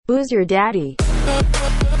Who's your daddy?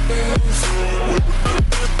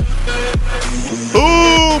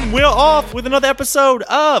 Boom! We're off with another episode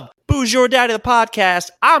of Who's Your Daddy, the podcast.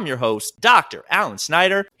 I'm your host, Dr. Alan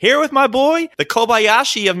Snyder, here with my boy, the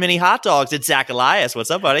Kobayashi of mini hot dogs. It's Zach Elias.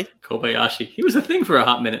 What's up, buddy? Kobayashi. He was a thing for a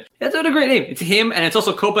hot minute. That's a great name. It's him, and it's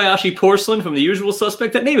also Kobayashi Porcelain from The Usual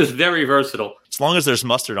Suspect. That name is very versatile. As long as there's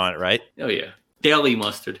mustard on it, right? Oh, yeah. Daily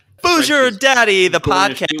mustard. Who's Your Daddy, the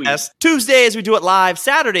podcast. Tuesdays, we do it live.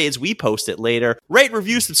 Saturdays, we post it later. Rate,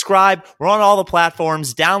 review, subscribe. We're on all the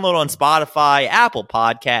platforms. Download on Spotify, Apple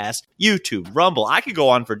Podcasts, YouTube, Rumble. I could go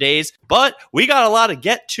on for days, but we got a lot to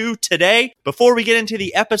get to today. Before we get into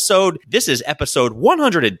the episode, this is episode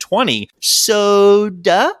 120.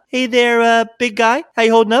 Soda. Hey there, big guy. How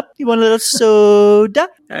you holding up? You want a little soda?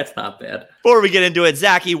 That's not bad. Before we get into it,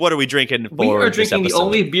 Zachy, what are we drinking for? We are this drinking the episode?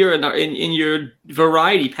 only beer in your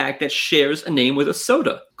variety pack that shares a name with a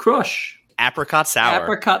soda. Crush. Apricot sour.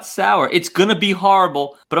 Apricot sour. It's gonna be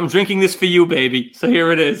horrible, but I'm drinking this for you, baby. So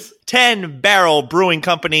here it is. 10 Barrel Brewing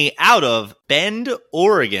Company out of Bend,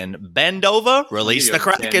 Oregon. Bend over, release the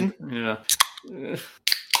Kraken. Yeah.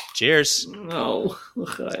 Cheers. No.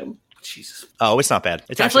 Jesus. Oh, it's not bad.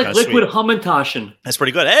 It's That's actually like kinda liquid sweet. Hamantaschen. That's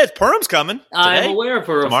pretty good. Hey, it's Perm's coming today. I'm aware of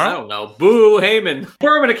her. Tomorrow? I don't know. Boo, Heyman.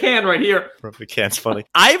 Perm in a can right here. Perm can's funny.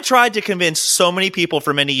 I've tried to convince so many people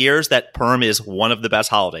for many years that Perm is one of the best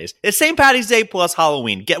holidays. It's St. Patty's Day plus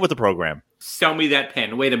Halloween. Get with the program. Sell me that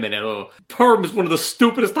pen. Wait a minute. Oh. Perm is one of the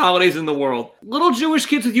stupidest holidays in the world. Little Jewish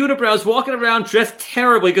kids with unibrows walking around dressed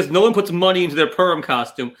terribly because no one puts money into their Perm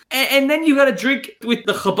costume. And then you got to drink with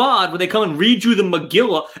the Chabad when they come and read you the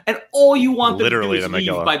Megillah, and all you want them Literally to do the is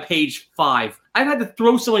leave Megillah. by page 5. I've had to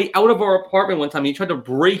throw somebody out of our apartment one time, and he tried to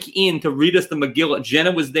break in to read us the Megillah.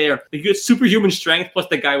 Jenna was there. He had superhuman strength, plus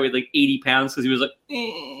the guy weighed like 80 pounds because he was like,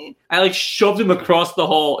 eh. I shoved him across the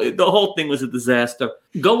hall. The whole thing was a disaster.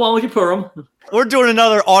 Go on with your Purim. We're doing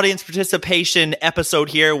another audience participation episode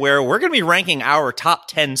here where we're going to be ranking our top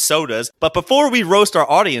 10 sodas. But before we roast our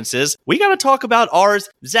audiences, we got to talk about ours.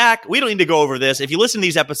 Zach, we don't need to go over this. If you listen to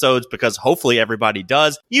these episodes, because hopefully everybody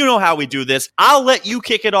does, you know how we do this. I'll let you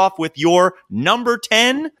kick it off with your number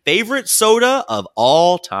 10 favorite soda of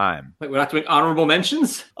all time. Wait, we're not doing honorable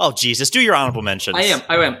mentions? Oh, Jesus, do your honorable mentions. I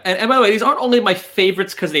am. And by the way, these aren't only my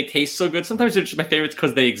favorites because they taste so good. Sometimes they're just my favorites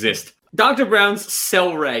because they exist. Dr. Brown's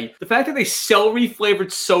Celery. The fact that a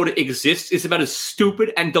celery-flavored soda exists is about as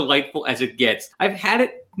stupid and delightful as it gets. I've had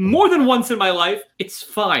it more than once in my life. It's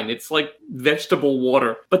fine. It's like vegetable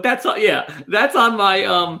water. But that's on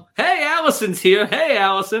my, hey, Allison's here. Hey,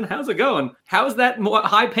 Allison, how's it going? How's that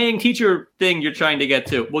high-paying teacher thing you're trying to get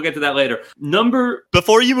to? We'll get to that later.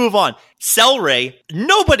 Before you move on, Celery,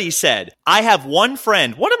 nobody said. I have one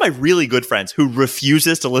friend, one of my really good friends, who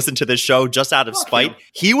refuses to listen to this show just out of spite.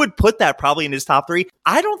 He would put that probably in his top 3.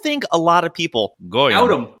 I don't think a lot of people... Goy.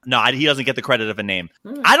 Out him. No, he doesn't get the credit of a name.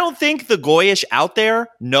 I don't think the Goyish out there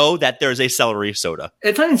know that there's a celery soda.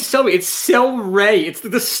 It's not even celery. It's Celery. It's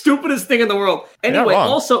the stupidest thing in the world. Anyway,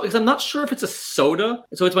 also, because I'm not sure if it's a soda,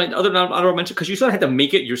 so it's my other honorable mention, because you sort of had to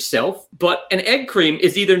make it yourself, but an egg cream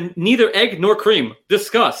is neither egg nor cream.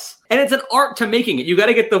 Discuss. And it's an art to making it. You got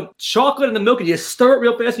to get the chocolate and the milk, and you stir it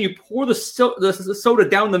real fast, and you pour the soda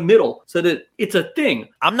down the middle so that it's a thing.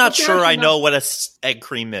 I'm not sure I know what a egg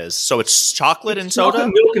cream is. So it's chocolate and soda?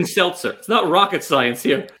 Chocolate, milk, and seltzer. It's not rocket science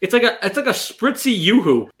here. It's like a spritzy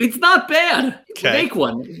yoo-hoo. It's not bad. Okay. Make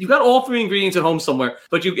one. You got all 3 ingredients at home somewhere,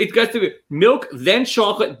 but it got to be milk, then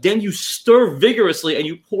chocolate, then you stir vigorously, and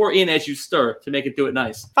you pour in as you stir to make it do it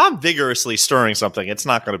nice. If I'm vigorously stirring something, it's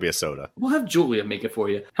not going to be a soda. We'll have Julia make it for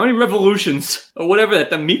you. How many revolutions or whatever that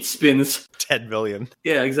the meat spins? 10 million.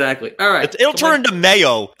 Yeah, exactly. All right. It'll turn into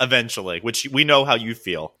mayo eventually, which we know how you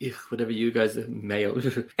feel. Whatever you guys mayo.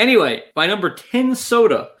 Anyway, my number 10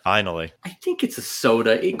 soda. Finally. I think it's a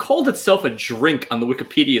soda. It called itself a drink on the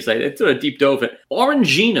Wikipedia site. It's sort of deep dove it.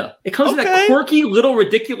 Orangina. It comes in that quirky little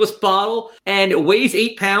ridiculous bottle, and it weighs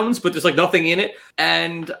 8 pounds, but there's like nothing in it.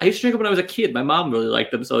 And I used to drink it when I was a kid. My mom really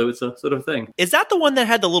liked them, so it was a sort of thing. Is that the one that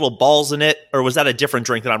had the little balls in it, or was that a different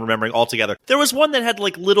drink that I'm remembering altogether? There was one that had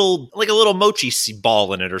like a little mochi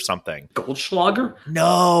ball in it or something. Goldschlager?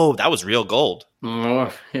 No, that was real gold.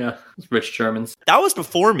 Oh, yeah. It's rich Germans. That was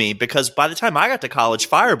before me, because by the time I got to college,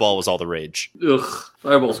 Fireball was all the rage. Ugh.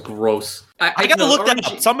 Fireball's gross. I gotta look that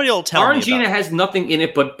up. Somebody will tell me. Orangina has nothing in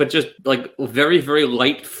it but just like very, very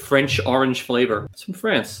light French orange flavor. It's from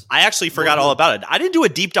France. I actually forgot all about it. I didn't do a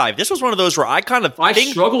deep dive. This was one of those where I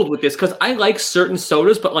struggled with this because I like certain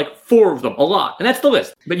sodas, but like 4 of them, a lot. And that's the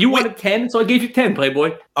list. But you wanted 10, so I gave you 10,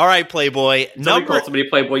 Playboy. All right, Playboy. Somebody called somebody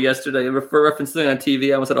Playboy yesterday. Referencing on TV,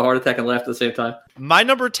 I almost had a heart attack and laughed at the same time. My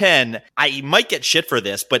number 10, I might get shit for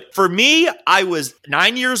this, but for me, I was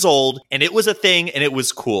 9 years old, and it was a thing, and it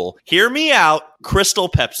was cool. Hear me out, Crystal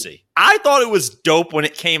Pepsi. I thought it was dope when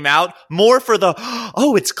it came out, more for the,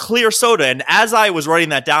 it's clear soda. And as I was writing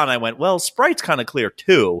that down, I went, well, Sprite's kind of clear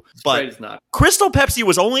too. But Sprite's not. Crystal Pepsi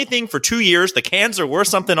was only a thing for 2 years. The cans are worth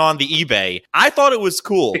something on the eBay. I thought it was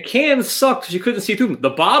cool. The cans sucked because you couldn't see through them. The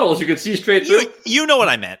bottles you could see straight through. You know what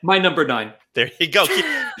I meant. My number 9. There you go.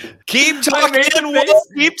 Keep talking.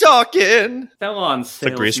 Keep talking. Fell on it's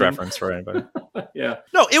a Grease reference for anybody. Yeah.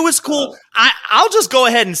 No, it was cool. I'll just go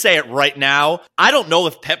ahead and say it right now. I don't know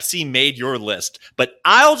if Pepsi made your list, but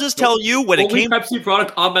I'll just tell you when it came. The only Pepsi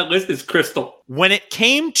product on my list is Crystal. When it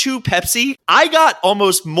came to Pepsi, I got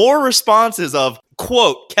almost more responses of,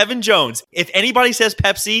 quote, Kevin Jones, if anybody says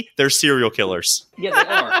Pepsi, they're serial killers. Yeah, they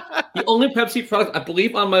are. The only Pepsi product I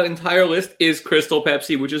believe on my entire list is Crystal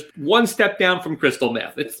Pepsi, which is one step down from Crystal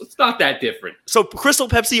Meth. It's not that different. So Crystal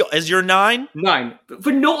Pepsi is your 9? 9.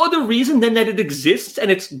 For no other reason than that it exists and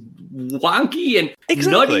it's wonky and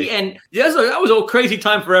nutty. And yes, that was a crazy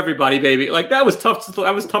time for everybody, baby. Like that was tough.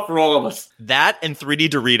 That was tough for all of us. That and 3D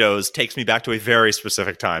Doritos takes me back to a very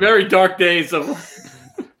specific time. Very dark days of...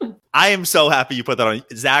 I am so happy you put that on.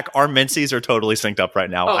 Zach, our Mencies are totally synced up right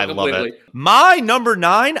now. I completely. love it. My number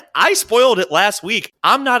 9, I spoiled it last week.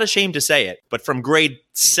 I'm not ashamed to say it, but from grade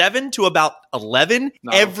 7 to about 11,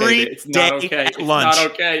 every day at lunch,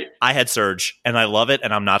 I had Surge, and I love it,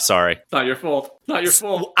 and I'm not sorry. It's not your fault. It's not your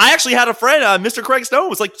fault. I actually had a friend, Mr. Craig Stone,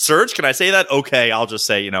 was like, Surge, can I say that? Okay, I'll just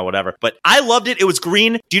say, whatever. But I loved it. It was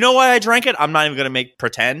green. Do you know why I drank it? I'm not even going to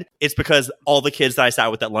pretend. It's because all the kids that I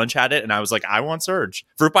sat with at lunch had it, and I was like, I want Surge.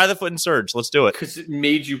 Fruit by the foot and Surge. Let's do it. Because it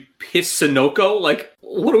made you piss Sunoco? Like,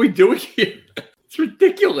 what are we doing here? It's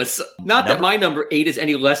ridiculous. Not that my number 8 is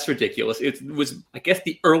any less ridiculous. It was, I guess,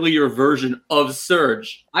 the earlier version of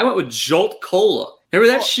Surge. I went with Jolt Cola.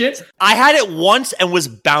 Remember that shit? I had it once and was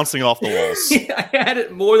bouncing off the walls. I had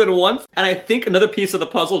it more than once, and I think another piece of the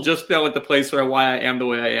puzzle just fell into place for why I am the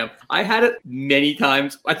way I am. I had it many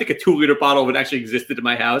times. I think a 2-liter bottle of it actually existed in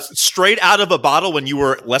my house. Straight out of a bottle when you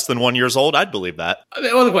were less than 1 year old? I'd believe that. I mean,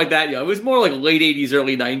 it wasn't quite that young. It was more like late 80s,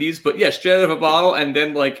 early 90s, but yeah, straight out of a bottle, and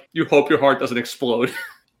then like you hope your heart doesn't explode.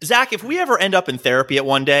 Zach, if we ever end up in therapy at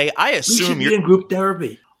one day, I assume you're in group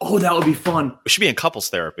therapy. Oh, that would be fun. We should be in couples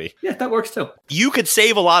therapy. Yeah, that works too. You could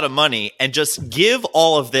save a lot of money and just give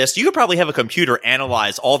all of this. You could probably have a computer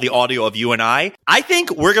analyze all the audio of you and I. I think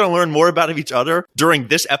we're going to learn more about each other during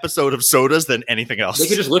this episode of Sodas than anything else. They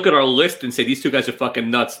could just look at our list and say, these two guys are fucking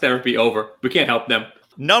nuts. Therapy over. We can't help them.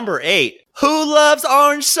 Number 8. Who loves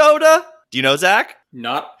orange soda? Do you know, Zach?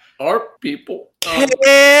 Not our people.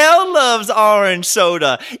 Hell loves orange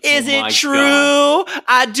soda. Is it true? God.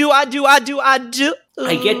 I do.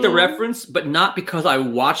 I get the reference, but not because I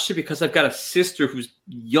watched it, because I've got a sister who's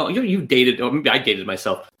young. You dated, or maybe I dated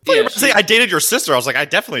myself. Yeah, I dated your sister. I was like, I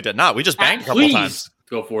definitely did not. We just banged a couple times.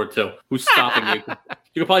 Go for it, too. Who's stopping you?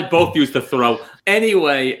 You could probably both use the throw.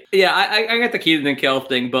 Anyway, yeah, I got the Keaton and Kel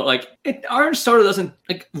thing, but like orange soda doesn't,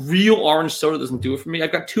 like real orange soda doesn't do it for me.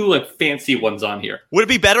 I've got 2 like fancy ones on here. Would it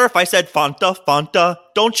be better if I said Fanta,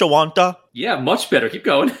 don't you wanta? Yeah, much better. Keep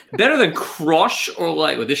going. Better than Crush or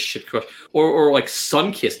like, this shit Crush, or like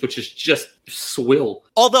Sunkist, which is just swill.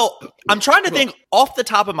 Although, I'm trying to think off the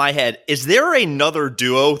top of my head, is there another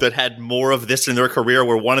duo that had more of this in their career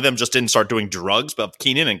where one of them just didn't start doing drugs, but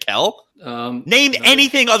Keenan and Kel? Name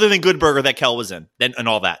anything other than Good Burger that Kel was in and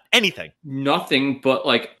all that. Anything. Nothing but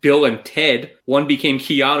like Bill and Ted. One became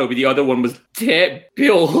Keanu, but the other one was Ted.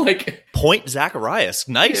 Bill, like... Point Zacharias.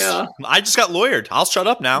 Nice. Yeah. I just got lawyered. I'll shut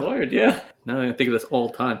up now. Lawyered, yeah. No, I think of this all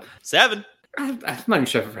the time. 7. I'm not even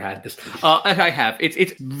sure if I've ever had this. I have.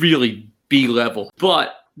 It's really B level,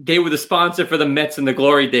 but they were the sponsor for the Mets in the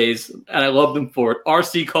glory days, and I love them for it.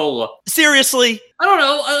 RC Cola. Seriously? I don't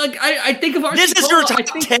know. I think of RC Cola. This is your top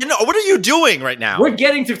 10? What are you doing right now? We're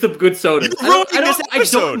getting to some good sodas. I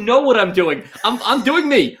don't know what I'm doing. I'm doing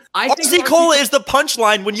me. RC Cola is the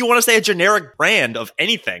punchline when you want to say a generic brand of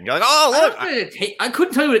anything. You're like, oh, look. I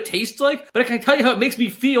couldn't tell you what it tastes like, but I can tell you how it makes me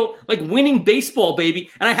feel like winning baseball, baby.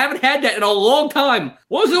 And I haven't had that in a long time.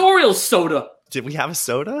 What was the Orioles soda? Did we have a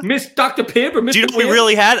soda? Miss Dr. Pibb or Mr. Do you know what we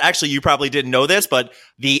really had? Actually, you probably didn't know this, but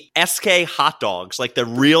the SK hot dogs, like the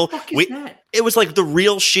real... What the fuck is that? it was like the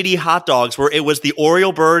real shitty hot dogs where it was the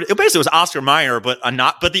Oreo bird. It basically was Oscar Mayer, but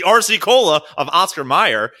the RC Cola of Oscar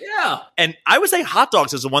Mayer. Yeah. And I would say hot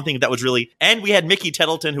dogs is the one thing that was really, and we had Mickey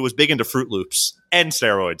Tettleton who was big into Fruit Loops and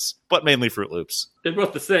steroids, but mainly Fruit Loops. They're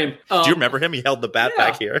both the same. Do you remember him? He held the bat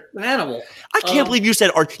back here. An animal. I can't believe you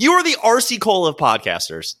said you are the RC Cola of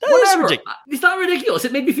podcasters. That is ridiculous. It's not ridiculous.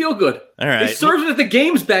 It made me feel good. All right. They served it at the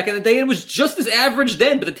games back in the day, and it was just as average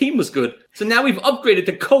then, but the team was good. So now we've upgraded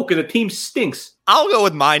to Coke, and the team stinks. I'll go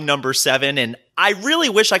with my number 7, and I really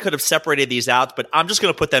wish I could have separated these out, but I'm just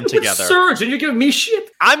going to put them together. Surge, and you're giving me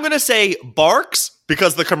shit? I'm going to say Barks,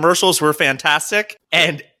 because the commercials were fantastic,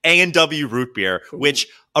 and A&W root beer, which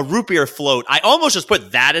a root beer float, I almost just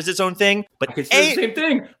put that as its own thing. But I consider the same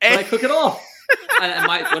thing, but I cook it off.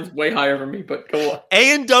 My one's way higher for me, but go on.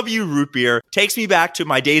 A&W root beer takes me back to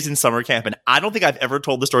my days in summer camp, and I don't think I've ever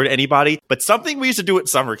told the story to anybody, but something we used to do at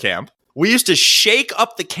summer camp. We used to shake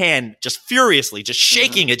up the can just furiously, just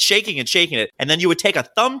shaking it. And then you would take a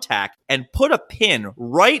thumbtack and put a pin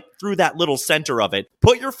right through that little center of it,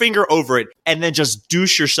 put your finger over it, and then just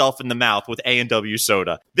douche yourself in the mouth with A&W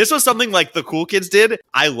soda. This was something like the cool kids did.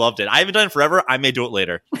 I loved it. I haven't done it forever. I may do it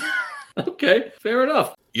later. Okay, fair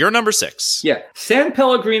enough. You're number 6. Yeah. San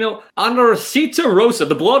Pellegrino Anorcita Rosa,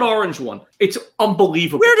 the blood orange one. It's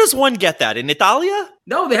unbelievable. Where does one get that? In Italia?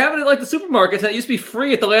 No, they have it at like the supermarkets. That used to be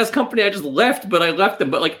free at the last company I just left, but I left them.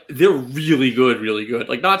 But like, they're really good, really good.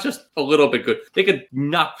 Like, not just a little bit good. They could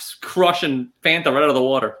knock Crush and Fanta right out of the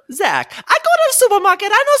water. Zach, I go to the supermarket.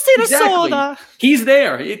 I don't see the soda. He's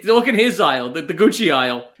there. Look in his aisle, the Gucci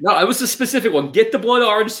aisle. No, it was a specific one. Get the blood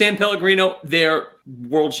orange San Pellegrino. They're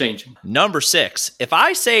world changing. Number 6. If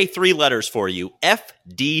I say 3 letters for you,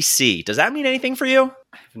 FDC, does that mean anything for you?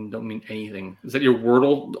 I don't mean anything. Is that your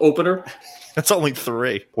Wordle opener? That's only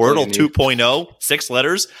 3. Wordle 2.0, 6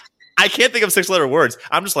 letters. I can't think of 6-letter words.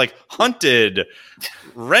 I'm just like hunted,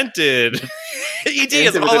 rented. ED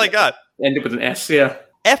is all I got. End up with an S, yeah.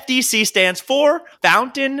 FDC stands for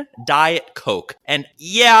Fountain Diet Coke. And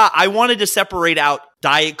yeah, I wanted to separate out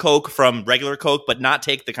Diet Coke from regular Coke, but not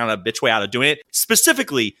take the kind of bitch way out of doing it.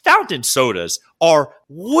 Specifically, fountain sodas are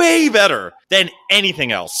way better than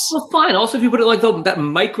anything else. Well, fine. Also, if you put it like that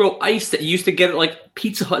micro ice that you used to get at like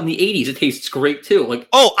Pizza Hut in the 80s, it tastes great too. Like,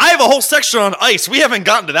 oh, I have a whole section on ice. We haven't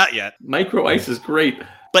gotten to that yet. Micro ice is great.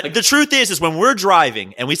 But the truth is when we're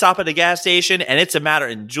driving and we stop at a gas station and it's a matter,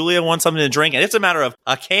 and Julia wants something to drink, and it's a matter of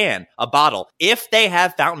a can, a bottle. If they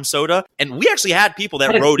have fountain soda, and we actually had people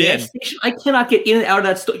that wrote in. Station, I cannot get in and out of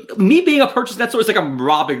that store. Me being a purchase in that store is like I'm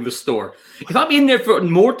robbing the store. If I'm in there for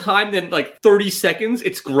more time than like 30 seconds,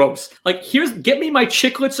 it's gross. Like, get me my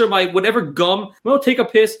chiclets or my whatever gum. We'll take a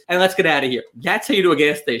piss and let's get out of here. That's how you do a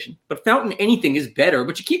gas station. But fountain anything is better,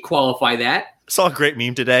 but you can't qualify that. Saw a great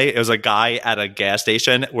meme today. It was a guy at a gas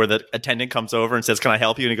station where the attendant comes over and says, "Can I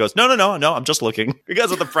help you?" And he goes, No, I'm just looking because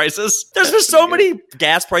of the prices. There's been so many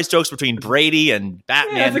gas price jokes between Brady and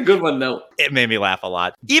Batman. Yeah, that's a good one, though. It made me laugh a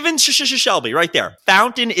lot. Even Shelby right there.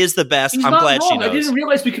 Fountain is the best. He's I'm not glad wrong. she knows. I didn't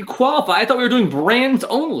realize we could qualify. I thought we were doing brands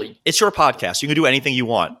only. It's your podcast. You can do anything you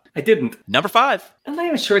want. I didn't. Number 5. I'm not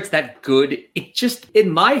even sure it's that good. It just,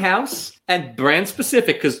 in my house, and brand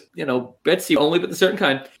specific, because, Betsy only with a certain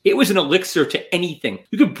kind, it was an elixir to anything.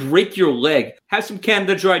 You could break your leg, have some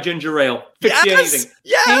Canada Dry ginger ale, fix you anything.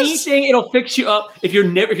 Yes! Anything, it'll fix you up. If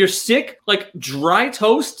you're sick, like dry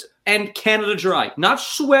toast and Canada Dry. Not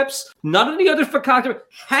Schweppes, not any other concoction.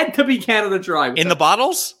 Had to be Canada Dry. In the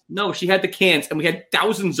bottles? No, she had the cans, and we had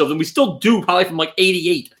thousands of them. We still do, probably from like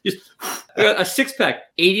 88. Just a 6-pack,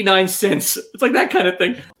 89 cents. It's like that kind of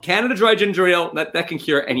thing. Canada Dry ginger ale, that can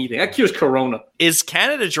cure anything. That cures Corona. Is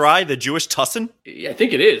Canada Dry the Jewish Tussin? I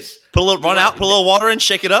think it is. Put a little water in,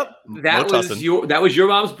 shake it up. That was your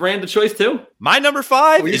mom's brand of choice too? My number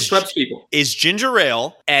 5 is ginger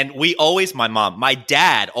ale. And my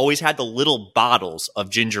dad always had the little bottles of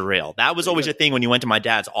ginger ale. That was always a thing when you went to my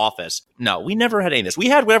dad's office. No, we never had any of this. We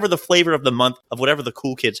had whatever the flavor of the month of whatever the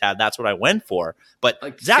cool kids had. That's what I went for. But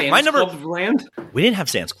like Zach, Sam's my number Club brand? We didn't have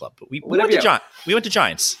Sam's Club, but we went to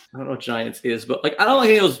Giants. I don't know what Giants is, but like I don't like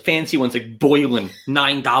any of those fancy ones like Boylan,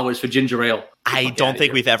 $9 for ginger ale. I don't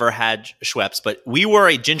think we've ever had Schweppes, but we were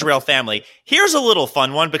a ginger ale family. Here's a little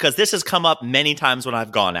fun one because this has come up many times when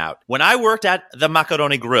I've gone out. When I worked at the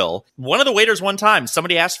Macaroni Grill, one of the waiters one time,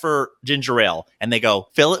 somebody asked for ginger ale, and they go,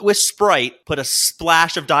 fill it with Sprite, put a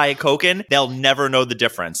splash of Diet Coke in, they'll never know the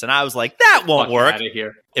difference. And I was like, that won't work. Out of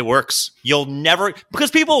here. It works. You'll never, because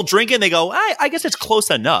people drink it and they go, I guess it's close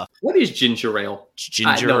enough. What is ginger ale?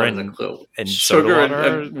 Ginger and sugar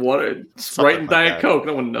and water, Sprite and Diet Coke.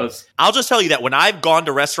 No one knows. I'll just tell you that when I've gone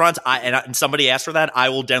to restaurants and somebody asks for that, I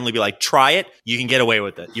will definitely be like, try it. You can get away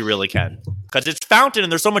with it. You really can. because it's fountain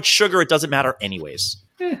and there's so much sugar it doesn't matter anyways.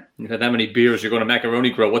 You've had that many beers, you're going to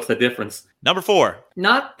Macaroni Grill. What's the difference? Number 4.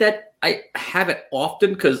 Not that I have it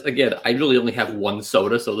often, because again, I really only have one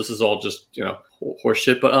soda, so this is all just, horse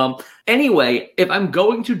shit. But anyway, if I'm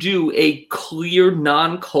going to do a clear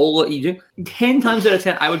non-cola eating, 10 times out of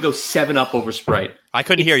 10, I would go 7-Up over Sprite. I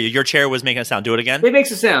couldn't hear you. Your chair was making a sound. Do it again. It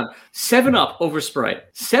makes a sound. 7-Up over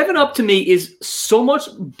Sprite. 7-Up to me is so much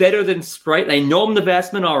better than Sprite. And I know I'm the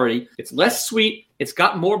vast minority. It's less sweet. It's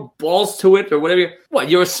got more balls to it, or whatever. What?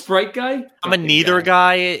 You're a Sprite guy? I'm a neither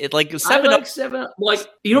guy. It like 7-Up. I like 7-Up. Like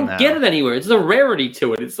you don't get it anywhere. It's a rarity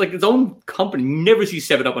to it. It's like its own company. You never see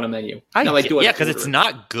 7-Up on a menu. Yeah, because it's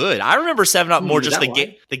not good. I remember 7-Up more just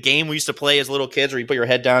the game we used to play as little kids, where you put your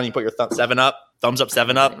head down and you put your 7-Up. Thumbs up,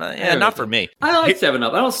 7-Up. Yeah, not for me. I like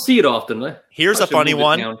 7-Up. I don't see it often. Here's a funny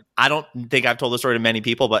one. I don't think I've told this story to many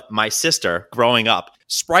people, but my sister, growing up,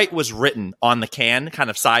 Sprite was written on the can, kind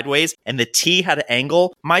of sideways, and the T had an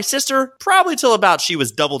angle. My sister, probably till about she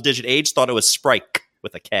was double-digit age, thought it was Sprite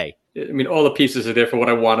with a K. I mean, all the pieces are there for what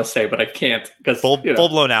I want to say, but I can't. Because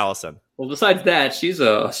full-blown Allison. Well, besides that, she's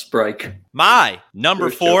a Sprite. My number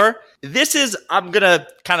 4... This is, I'm going to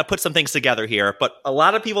kind of put some things together here, but a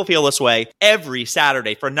lot of people feel this way. Every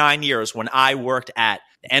Saturday for 9 years when I worked at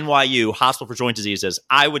NYU Hospital for Joint Diseases,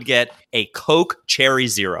 I would get a Coke Cherry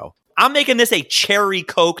Zero. I'm making this a cherry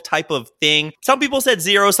Coke type of thing. Some people said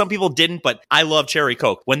zero, some people didn't, but I love cherry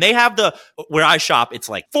Coke. When they have where I shop, it's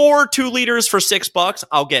like 4 2-liters for $6.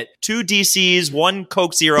 I'll get 2 DCs, 1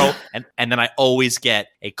 Coke Zero, and then I always get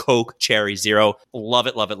a Coke Cherry Zero. Love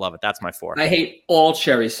it, love it, love it. That's my 4. I hate all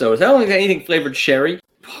cherry sodas. I don't like anything flavored cherry.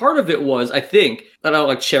 Part of it was, I think, that I don't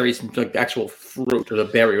like cherries, like the actual fruit or the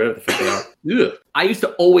berry, whatever the fuck they are. Ugh. I used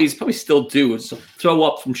to always, probably still do, throw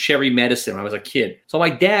up from cherry medicine when I was a kid. So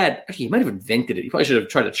my dad, actually, he might have invented it. He probably should have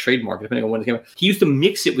tried to trademark it, depending on when it came out. He used to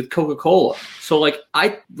mix it with Coca-Cola. So when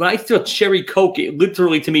I throw cherry Coke, it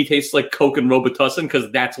literally to me tastes like Coke and Robitussin,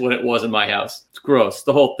 because that's what it was in my house. It's gross.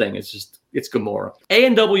 The whole thing is just... It's Gomorrah.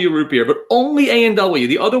 A&W root beer, but only A&W.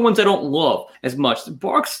 The other ones I don't love as much.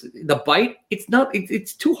 Barks, the Bite,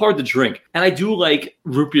 it's too hard to drink. And I do like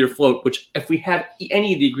root beer float, which if we have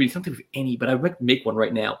any of the ingredients, not think of any, but I might make one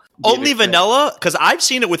right now. Only vanilla? Because I've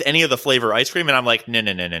seen it with any of the flavor ice cream, and I'm like,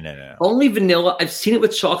 no. Only vanilla. I've seen it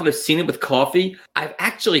with chocolate. I've seen it with coffee. I've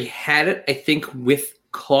actually had it, I think, with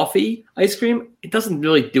coffee ice cream. It doesn't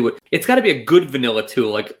really do it. It's got to be a good vanilla too,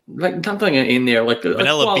 like something in there, like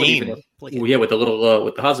vanilla bean. Vanilla. Yeah, with the little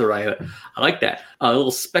with the Hazarai. I like that.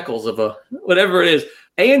 Little speckles of whatever it is.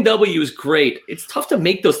 A&W is great. It's tough to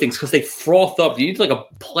make those things because they froth up. You need like a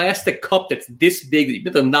plastic cup that's this big. You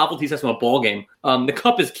get the novelty test from a ball game. The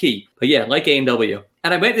cup is key. But yeah, like A&W.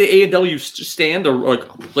 And I went to the A&W stand or like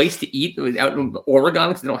a place to eat out in Oregon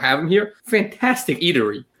because they don't have them here. Fantastic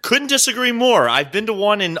eatery. Couldn't disagree more. I've been to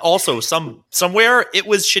one, and also somewhere it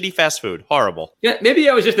was shitty fast food. Horrible. Yeah, maybe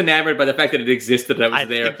I was just enamored by the fact that it existed. I was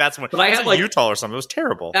there. Think that's one. But I had like Utah or something. It was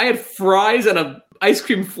terrible. I had fries and an ice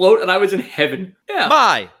cream float, and I was in heaven. Yeah.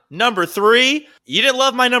 My number 3. You didn't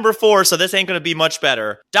love my number 4, so this ain't going to be much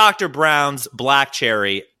better. Dr. Brown's Black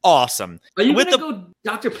Cherry. Awesome. Are you going to go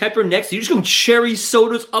Dr. Pepper next? Are you just going cherry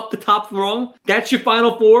sodas up the top wrong? That's your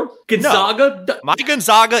final 4? Gonzaga? No. My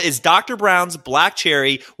Gonzaga is Dr. Brown's Black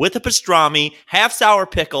Cherry with a pastrami, half sour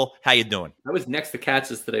pickle. How you doing? I was next to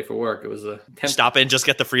Katz's today for work. It was a stop in, just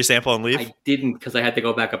get the free sample and leave? I didn't because I had to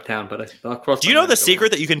go back uptown, but I'll cross. Do you know the secret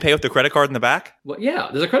that you can pay with the credit card in the back? Well, yeah,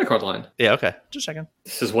 there's a credit card line. Yeah, okay. Just checking.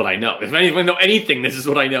 This is what I know. If anyone know anything, this is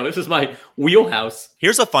what I know. This is my wheelhouse.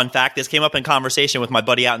 Here's a fun fact. This came up in conversation with my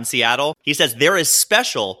buddy out in Seattle. He says there is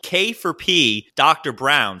special K for P Dr.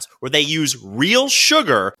 Brown's where they use real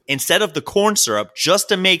sugar instead of the corn syrup just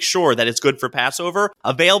to make sure that it's good for Passover.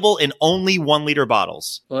 Available in only 1-liter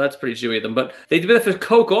bottles. Well, that's pretty chewy of them. But they did it for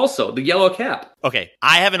Coke also, the yellow cap. Okay,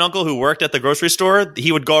 I have an uncle who worked at the grocery store.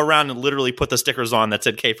 He would go around and literally put the stickers on that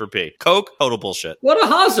said K for P. Coke, total bullshit. What a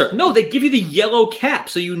hazard. No, they give you the yellow cap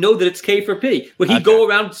so you know that it's K for P. Would he go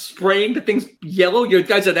around spraying the things yellow? You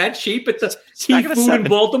guys are that cheap at the Key Food in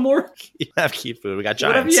Baltimore? You have Key Food. We got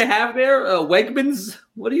Giants. Whatever you have there, Wegmans.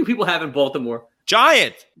 What do you people have in Baltimore?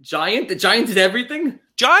 Giant. The Giant is everything?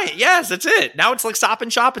 Giant, yes, that's it. Now it's like Stop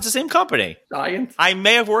and Shop. It's the same company. Giant. I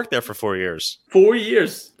may have worked there for 4 years. 4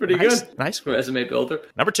 years. Pretty good. Nice. For resume builder.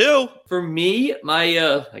 Number 2. For me,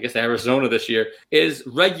 my, I guess Arizona this year is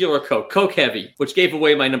regular Coke. Coke Heavy, which gave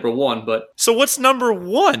away my number 1, but... So what's number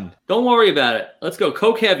 1? Don't worry about it. Let's go.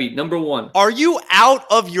 Coke Heavy, number 1. Are you out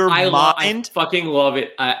of your mind? I fucking love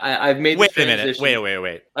it. I've made the transition. Wait a minute.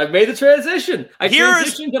 Wait. I've made the transition. I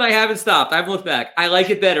transitioned, but I haven't stopped. I haven't looked back. I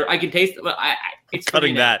like it better. I can taste it. It's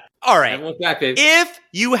cutting that. All right. If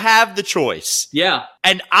you have the choice. Yeah.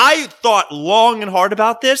 And I thought long and hard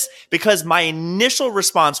about this because my initial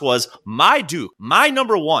response was my Duke, my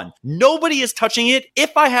number one. Nobody is touching it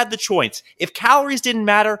if I had the choice. If calories didn't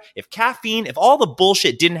matter, if caffeine, if all the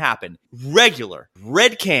bullshit didn't happen, regular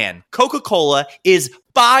red can Coca-Cola is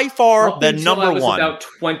by far the number one. I was about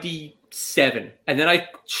 27, and then I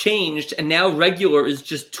changed, and now regular is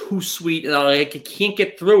just too sweet, and I can't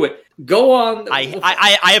get through it. Go on.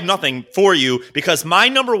 I have nothing for you because my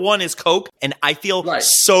number one is Coke, and I feel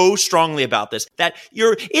so strongly about this that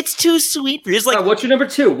it's too sweet for you. It's like, what's your number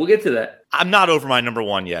two? We'll get to that. I'm not over my number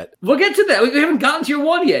one yet. We'll get to that. We haven't gotten to your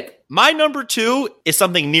one yet. My number two is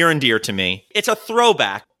something near and dear to me. It's a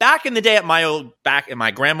throwback. Back in the day at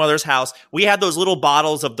my grandmother's house, we had those little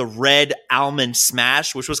bottles of the red almond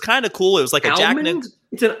smash, which was kind of cool. It was like a Jack Nicklaus.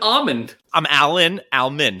 It's an almond. I'm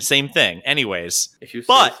almond, same thing. Anyways, if you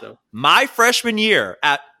say so. My freshman year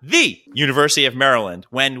at the University of Maryland,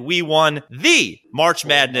 when we won the March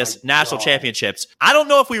Madness National Championships, I don't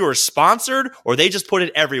know if we were sponsored or they just put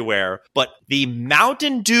it everywhere, but the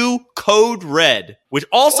Mountain Dew Code Red, which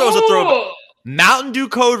also is a throwback. Mountain Dew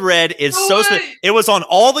Code Red is it was on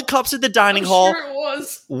all the cups at the dining hall. Sure it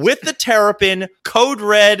was. With the terrapin, Code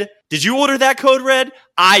Red. Did you order that Code Red?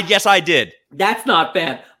 Yes, I did. That's not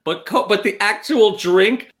bad. But the actual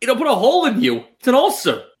drink, it'll put a hole in you. It's an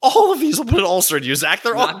ulcer. All of these will put an ulcer in you, Zach.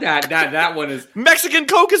 They're not all that one is. Mexican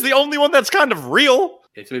Coke is the only one that's kind of real.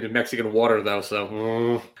 It's made of Mexican water though,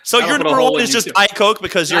 so. So your number one is just Diet Coke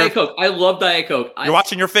because Diet Coke. I love Diet Coke. You're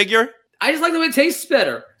watching your figure? I just like the way it tastes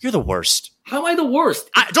better. You're the worst. How am I the worst?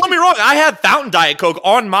 Don't get me wrong. I have Fountain Diet Coke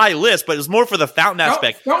on my list, but it's more for the fountain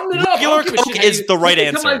aspect. Fountain it up. Regular Coke is the right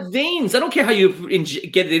answer. My veins. I don't care how you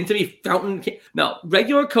get it into me. No,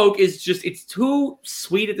 regular Coke is it's too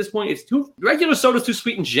sweet at this point. Regular soda's too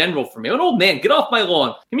sweet in general for me. I'm an old man. Get off my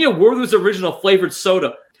lawn. Give me a Werther's Original flavored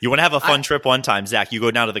soda. You want to have a fun trip one time, Zach? You go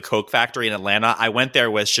down to the Coke factory in Atlanta. I went there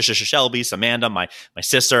with Shelby, Samantha, my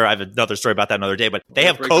sister. I have another story about that another day, but they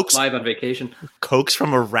have Cokes live on vacation. Cokes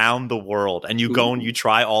from around the world, and you go and you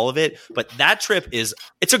try all of it. But that trip it's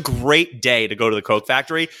a great day to go to the Coke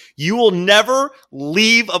factory. You will never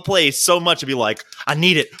leave a place so much to be like, I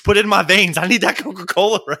need it. Put it in my veins. I need that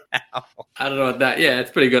Coca-Cola right now. I don't know about that. Yeah, it's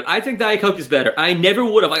pretty good. I think Diet Coke is better. I never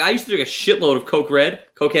would have. I used to drink a shitload of Coke Red,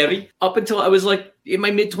 Coke Heavy, up until I was in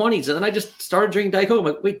my mid-20s, and then I just started drinking Diet Coke. I'm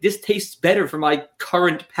like, wait, this tastes better for my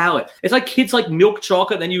current palate. It's like kids like milk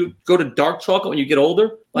chocolate, then you go to dark chocolate when you get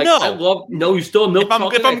older. You still have milk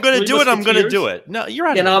chocolate. If I'm going to do it, I'm going to do it. No, you're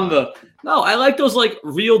right. And I like those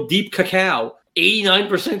real deep cacao.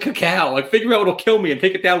 89% cacao. Figure out what'll kill me and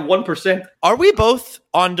take it down 1%. Are we both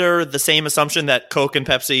under the same assumption that Coke and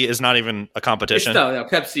Pepsi is not even a competition? No,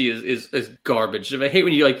 Pepsi is garbage. I hate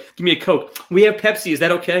when you give me a Coke. We have Pepsi. Is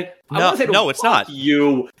that okay? No, it's not.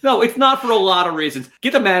 No, it's not for a lot of reasons.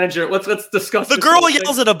 Get the manager. Let's discuss. The girl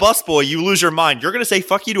yells at a busboy. You lose your mind. You're going to say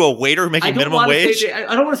 "fuck you" to a waiter making minimum wage.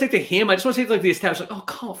 I don't want to say to him. I just want to say to the establishment.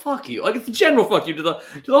 Fuck you. It's the general fuck you to the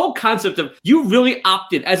whole concept of you really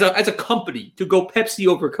opted as a company to go Pepsi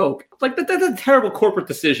over Coke. That's a terrible corporate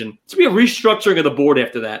decision. It's be a restructuring of the board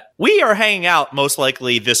after that. We are hanging out most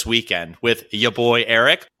likely this weekend with your boy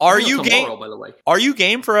Eric. Are you game? By the way, are you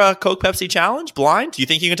game for a Coke Pepsi challenge? Blind? Do you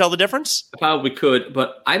think you can tell the difference? I probably could,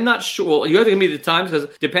 but I'm not sure. You have to give me the times because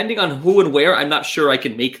depending on who and where, I'm not sure I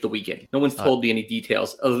can make the weekend. No one's told me any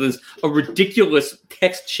details other than a ridiculous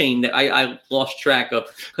text chain that I lost track of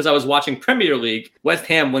because I was watching Premier League. West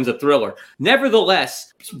Ham wins a thriller.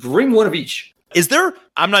 Nevertheless, bring one of each. Is there,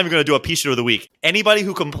 I'm not even going to do a piece of the week, anybody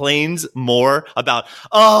who complains more about,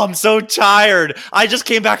 I'm so tired. I just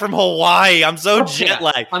came back from Hawaii. I'm so jet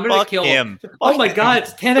lagged. I'm going to kill him. Oh my God,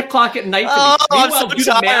 it's 10 o'clock at night to me. I'm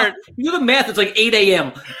so tired. You do the math, it's 8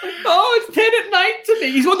 a.m. It's 10 at night to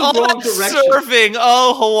me. He's going the wrong direction. Surfing.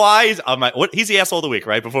 Hawaii's. He's the asshole of the week,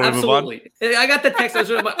 right? Before we move on. I got the text. I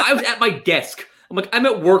was at my desk. I'm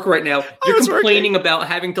at work right now. You're complaining about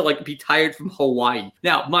having to be tired from Hawaii.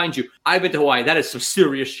 Now, mind you, I've been to Hawaii. That is some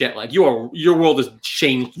serious jet lag. Your world has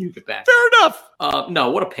changed when you get back. Fair enough.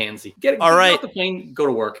 No, what a pansy. Get off the plane, go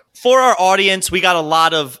to work. For our audience, we got a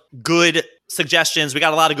lot of good suggestions. We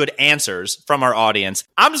got a lot of good answers from our audience.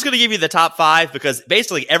 I'm just going to give you the top 5 because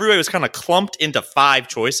basically everybody was kind of clumped into 5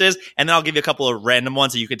 choices, and then I'll give you a couple of random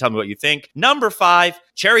ones so you can tell me what you think. Number 5,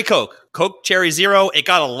 Cherry Coke. Coke Cherry Zero, it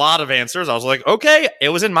got a lot of answers. I was like, okay, it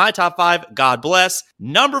was in my top 5. God bless.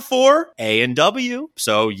 Number 4, A&W.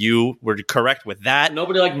 So you were correct with that.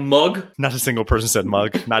 Nobody like mug? Not a single person said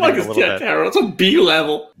mug. Not even a little bit. Terrible. It's a B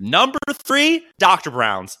level. Number 3, Dr.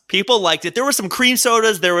 Brown's. People liked it. There were some cream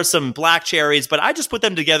sodas. There were some black cherries, but I just put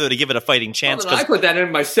them together to give it a fighting chance. I put that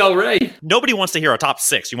in my Celery. Nobody wants to hear a top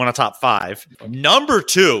 6. You want a top 5. Number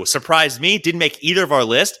 2, surprised me, didn't make either of our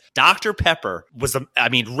list. Dr. Pepper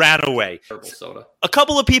ran away. Purple soda. A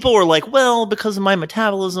couple of people were like, well, because of my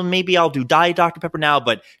metabolism, maybe I'll do Diet Dr. Pepper now,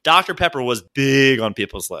 but Dr. Pepper was big on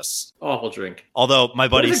people's lists. Awful drink. Although my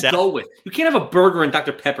buddy said, go with? You can't have a burger and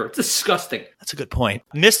Dr. Pepper. It's disgusting. That's a good point.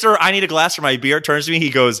 Mr. I need a glass for my beer turns to me. He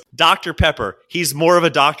goes, Dr. Pepper, he's more of a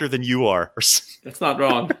doctor than you are. That's not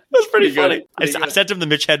wrong. That's pretty funny. I sent him the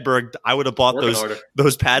Mitch Hedberg. I would have bought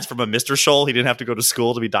those pads from a Mr. Scholl. He didn't have to go to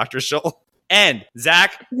school to be Dr. Scholl. And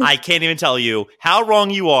Zach, I can't even tell you how wrong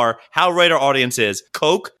you are, how right our audience is.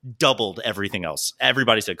 Coke doubled everything else.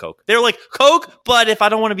 Everybody said Coke. They're like, Coke, but if I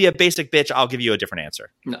don't want to be a basic bitch, I'll give you a different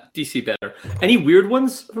answer. No, DC better. Any weird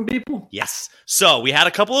ones from people? Yes. So we had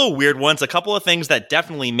a couple of weird ones, a couple of things that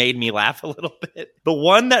definitely made me laugh a little bit. The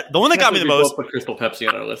one that got me the most. Put Crystal Pepsi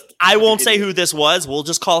on our list. I won't say who this was. We'll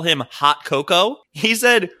just call him Hot Cocoa. He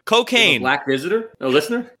said cocaine. Black visitor? A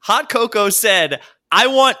listener? Hot Cocoa said, I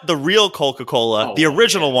want the real Coca-Cola, the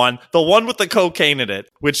original one, the one with the cocaine in it,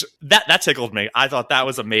 which that tickled me. I thought that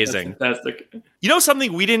was amazing. That's fantastic. You know,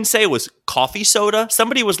 something we didn't say was coffee soda.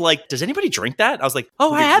 Somebody was like, does anybody drink that? I was like,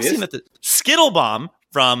 oh, I have seen that. Skittle Bomb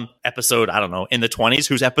from episode, I don't know, in the 20s,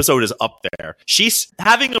 whose episode is up there. She's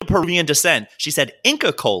having a Peruvian descent. She said,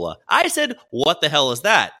 Inca Cola. I said, what the hell is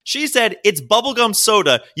that? She said, it's bubblegum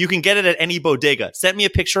soda. You can get it at any bodega. Sent me a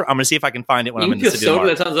picture. I'm going to see if I can find it when I'm in the city soda,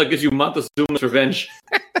 that sounds like gives you Montezuma's revenge.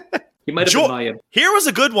 He might have been Mayan. Here was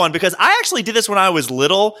a good one because I actually did this when I was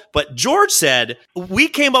little, but George said we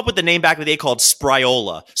came up with the name back in the day called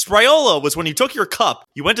Spriola. Spriola was when you took your cup,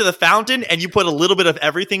 you went to the fountain, and you put a little bit of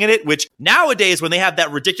everything in it, which nowadays when they have that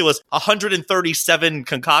ridiculous 137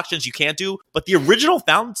 concoctions you can't do, but the original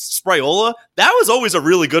fountain Spriola, that was always a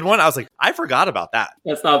really good one. I was like, I forgot about that.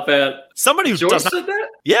 That's not bad. Somebody who George does not, said that?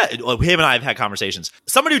 Yeah, him and I have had conversations.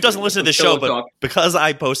 Somebody who doesn't listen to this show, but because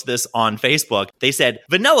I post this on Facebook, they said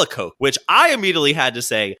vanilla Coke, which I immediately had to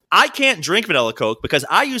say, I can't drink vanilla Coke because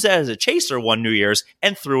I used that as a chaser one New Year's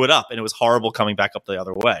and threw it up, and it was horrible coming back up the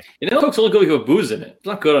other way. You know, Coke's only good with booze in it. It's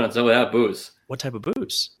not good on its own without booze. What type of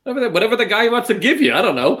booze? Whatever the guy wants to give you. I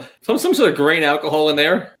don't know. Some sort of grain alcohol in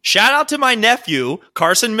there. Shout out to my nephew,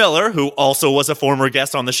 Carson Miller, who also was a former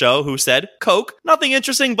guest on the show, who said, Coke, nothing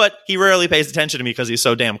interesting, but he rarely pays attention to me because he's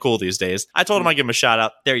so damn cool these days. I told him I'd give him a shout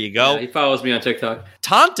out. There you go. Yeah, he follows me on TikTok.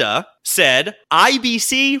 Tanta said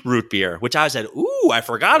IBC root beer, which I said, ooh, I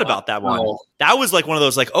forgot about that one. That was like one of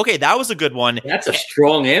those like, okay, that was a good one. That's a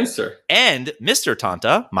strong answer. And Mr.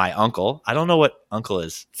 Tanta, my uncle, I don't know what uncle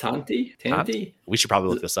is. Tanti? We should probably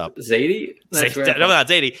look this up. Zadie? No, not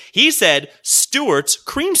Zadie. He said Stewart's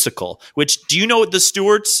Creamsicle, which, do you know what the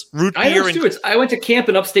Stewart's root beer? I know Stewart's. I went to camp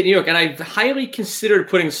in upstate New York, and I highly considered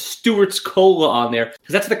putting Stewart's Cola on there,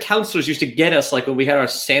 because that's what the counselors used to get us, like when we had our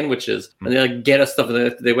sandwiches, and they like get us stuff,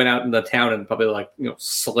 and they went out in the town and probably like,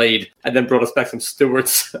 slayed, and then brought us back some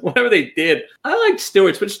Stewart's. Whatever they did. I liked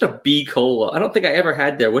Stewart's, but just a B Cola. I don't think I ever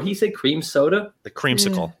had there. What did he say? Cream soda? The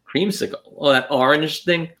Creamsicle. Creamsicle. Oh, that orange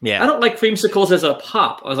thing. Yeah. I don't like creamsicles as a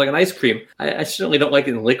pop. I was like an ice cream. I certainly don't like it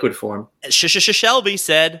in liquid form. Shelby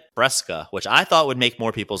said Fresca, which I thought would make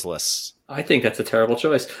more people's lists. I think that's a terrible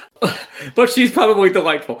choice. But she's probably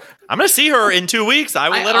delightful. I'm going to see her in 2 weeks. I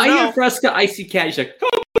will let her know. I hear Fresca, I see Cat. She's like,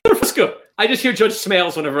 oh, Fresca. I just hear Judge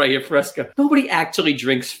Smales whenever I hear Fresca. Nobody actually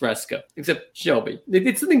drinks Fresca, except Shelby.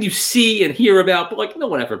 It's something you see and hear about, but like no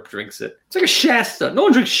one ever drinks it. It's like a Shasta. No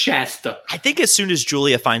one drinks Shasta. I think as soon as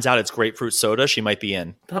Julia finds out it's grapefruit soda, she might be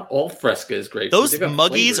in. Not all Fresca is grapefruit. Those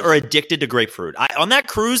muggies are addicted to grapefruit. On that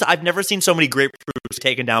cruise, I've never seen so many grapefruits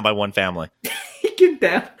taken down by one family. Taken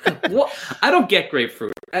down? What? I don't get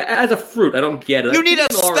grapefruit. As a fruit, I don't get it. You need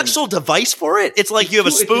a special device for it? It's like you have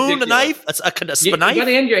a spoon, a knife, a knife? You got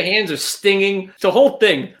to end your hands are stinging. It's a whole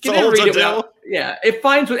thing. Yeah, it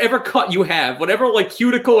finds whatever cut you have. Whatever like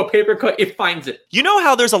cuticle or paper cut, it finds it. You know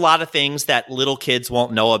how there's a lot of things that little kids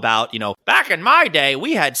won't know about? Back in my day,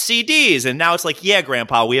 we had CDs, and now it's like, yeah,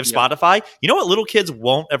 Grandpa, we have Spotify. You know what little kids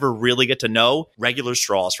won't ever really get to know? Regular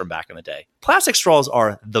straws from back in the day. Plastic straws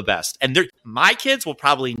are the best. And my kids will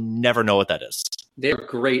probably never know what that is. They're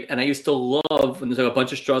great, and I used to love when there's like a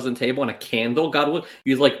bunch of straws on the table and a candle. God,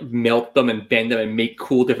 you like melt them and bend them and make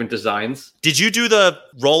cool different designs. Did you do the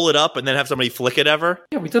roll it up and then have somebody flick it ever?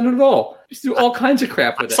 Yeah, we've done it all. We used to do all kinds of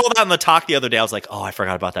crap with it. I saw that on the talk the other day. I was like, oh, I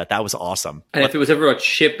forgot about that. That was awesome. And if there was ever a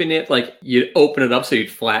chip in it, like you'd open it up so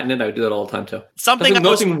you'd flatten it. I would do that all the time too.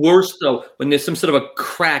 Nothing worse though when there's some sort of a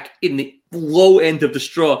crack in the low end of the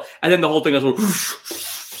straw, and then the whole thing goes,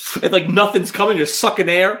 and like nothing's coming. You're sucking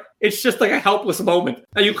air. It's just like a helpless moment.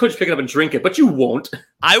 Now, you could just pick it up and drink it, but you won't.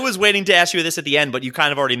 I was waiting to ask you this at the end, but you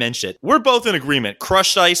kind of already mentioned it. We're both in agreement.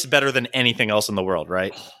 Crushed ice better than anything else in the world,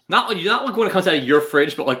 right? Not like when it comes out of your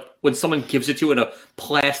fridge, but like when someone gives it to you in a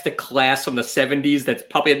plastic glass from the 70s that's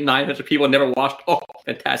probably at 900 people and never washed. Oh,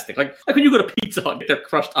 fantastic. Like when you go to Pizza Hut and get their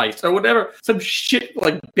crushed ice or whatever, some shit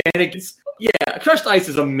like Bennigan's. Yeah, crushed ice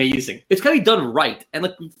is amazing. It's got to be done right. And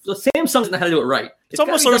like Samsung doesn't know how to do it right. It's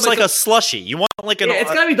almost looks like a slushie. You want like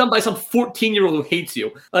it's got to be done by some 14-year-old who hates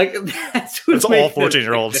you. Like that's who's all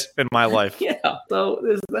 14-year-olds in my life. Yeah, so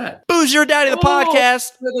there's that. Booze Your Daddy, the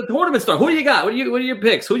podcast. The tournament star. Who do you got? What are your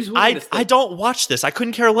picks? Who's I don't watch this. I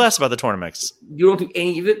couldn't care less about the tournaments. You don't do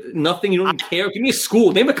any of it? Nothing? You don't care? Give me a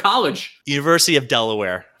school. Name a college. University of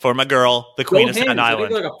Delaware. For my girl, the Queen of Staten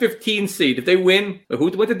Island. They're like a 15 seed. If they win, who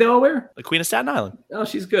went to Delaware? The Queen of Staten Island. Oh,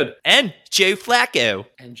 she's good. And Joe Flacco.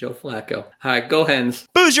 All right, go Hens.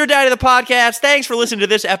 Booze Your Daddy, the podcast. Thanks for listening to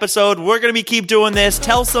this episode. We're going to keep doing this.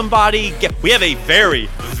 Tell somebody. We have a very,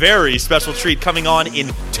 very special treat coming on in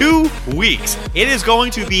 2 weeks. It is going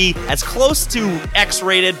to be as close to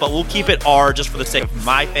X-rated, but we'll keep it R just for the sake of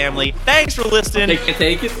my family. Thanks for listening. They can't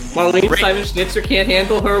take it. Marlene Simon Schnitzer can't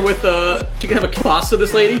handle her with she can have a kielbasa,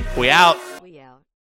 this lady. We out.